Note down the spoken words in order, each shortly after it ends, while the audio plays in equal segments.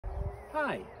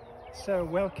Hi, so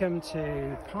welcome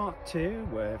to part 2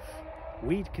 of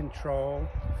weed control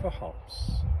for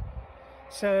hops.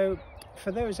 So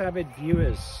for those avid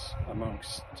viewers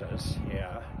amongst us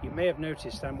here, you may have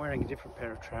noticed I'm wearing a different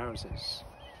pair of trousers.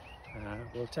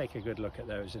 We'll take a good look at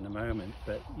those in a moment,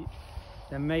 but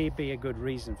there may be a good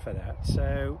reason for that.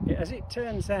 So as it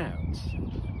turns out,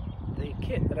 the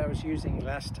kit that I was using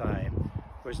last time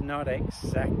was not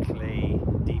exactly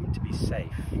deemed to be safe.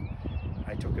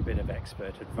 I took a bit of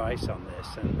expert advice on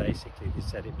this, and basically they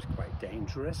said it was quite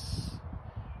dangerous,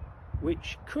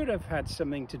 which could have had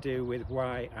something to do with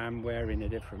why I'm wearing a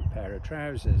different pair of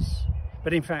trousers.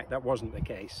 But in fact, that wasn't the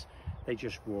case. They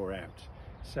just wore out.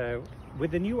 So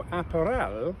with the new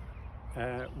apparel,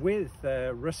 with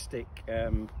rustic,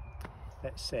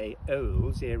 let's say,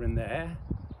 holes here and there,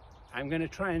 I'm going to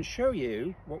try and show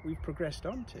you what we've progressed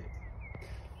on to.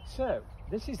 So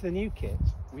this is the new kit.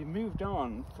 We moved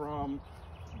on from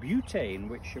butane,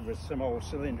 which was some old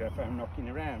cylinder I found knocking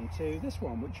around, to this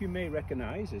one, which you may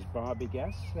recognize as Barbie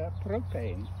gas,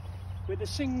 propane. With a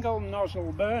single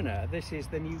nozzle burner, this is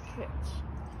the new kit.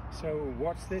 So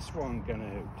what's this one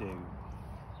gonna do?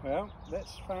 Well,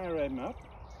 let's fire him up.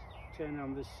 Turn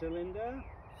on the cylinder.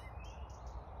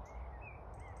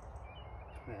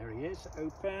 There he is,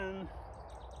 open.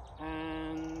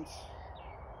 And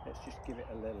let's just give it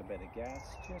a little bit of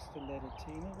gas, just a little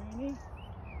teeny weeny.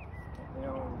 Get the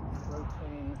old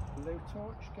propane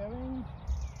blowtorch going.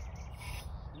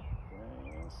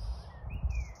 Yes.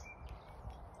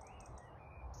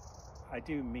 I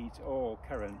do meet all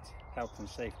current health and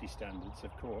safety standards,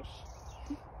 of course,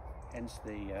 hence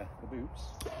the boots.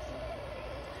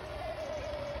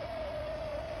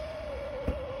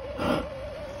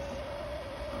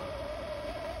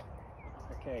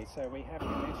 Okay, so we have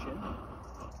ignition.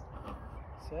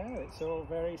 So it's all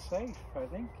very safe, I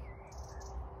think.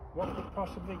 What could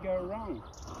possibly go wrong?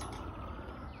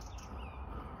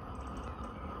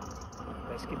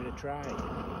 Let's give it a try.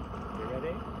 You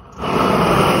ready?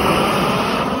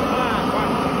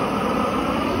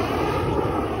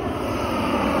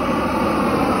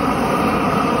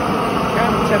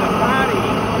 Come to the party.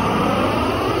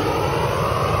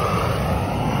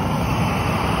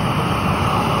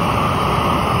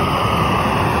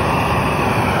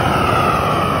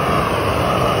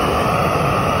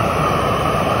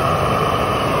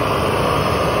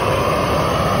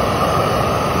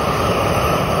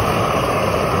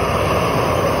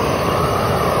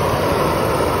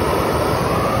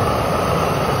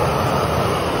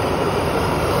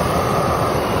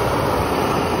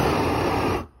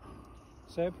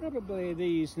 So probably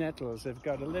these nettles have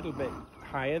got a little bit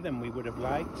higher than we would have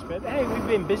liked, but hey, we've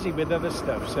been busy with other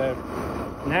stuff, so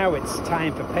now it's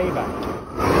time for payback.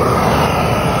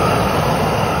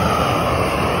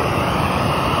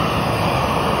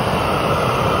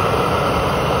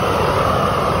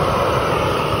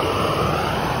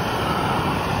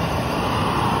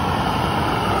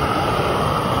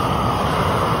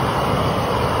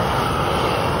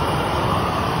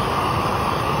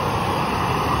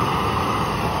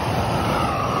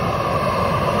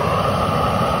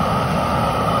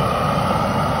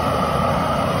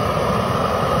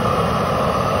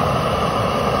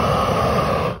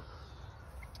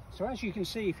 So as you can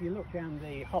see, if you look down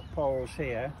the hop poles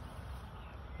here,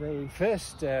 the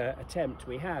first attempt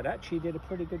we had actually did a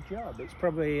pretty good job. It's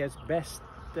probably as best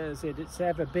as it's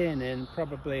ever been in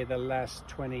probably the last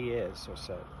 20 years or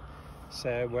so.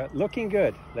 So we're looking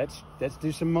good. Let's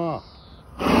do some more.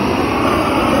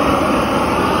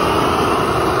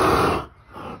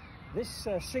 This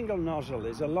single nozzle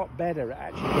is a lot better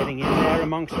at actually getting in there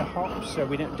amongst the hops, so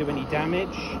we don't do any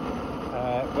damage.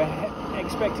 We're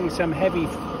expecting some heavy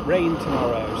rain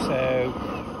tomorrow,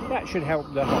 so that should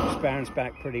help the hops bounce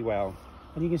back pretty well.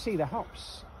 And you can see the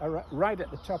hops are right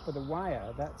at the top of the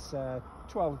wire. That's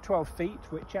 12 feet,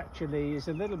 which actually is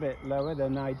a little bit lower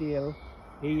than ideal.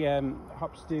 The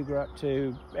hops do go up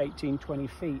to 18-20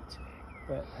 feet,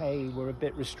 but hey, we're a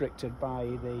bit restricted by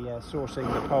the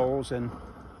sourcing the poles and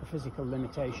the physical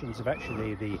limitations of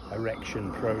actually the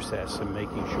erection process and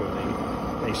making sure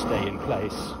they stay in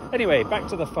place. Anyway, back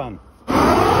to the fun.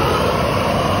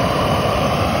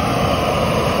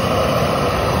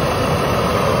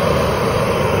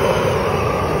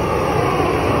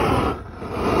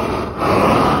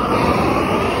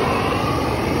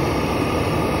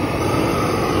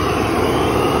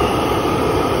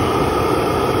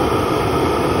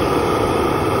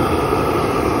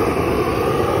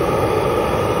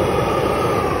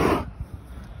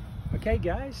 Okay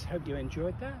guys, hope you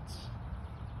enjoyed that.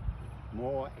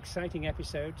 More exciting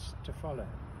episodes to follow.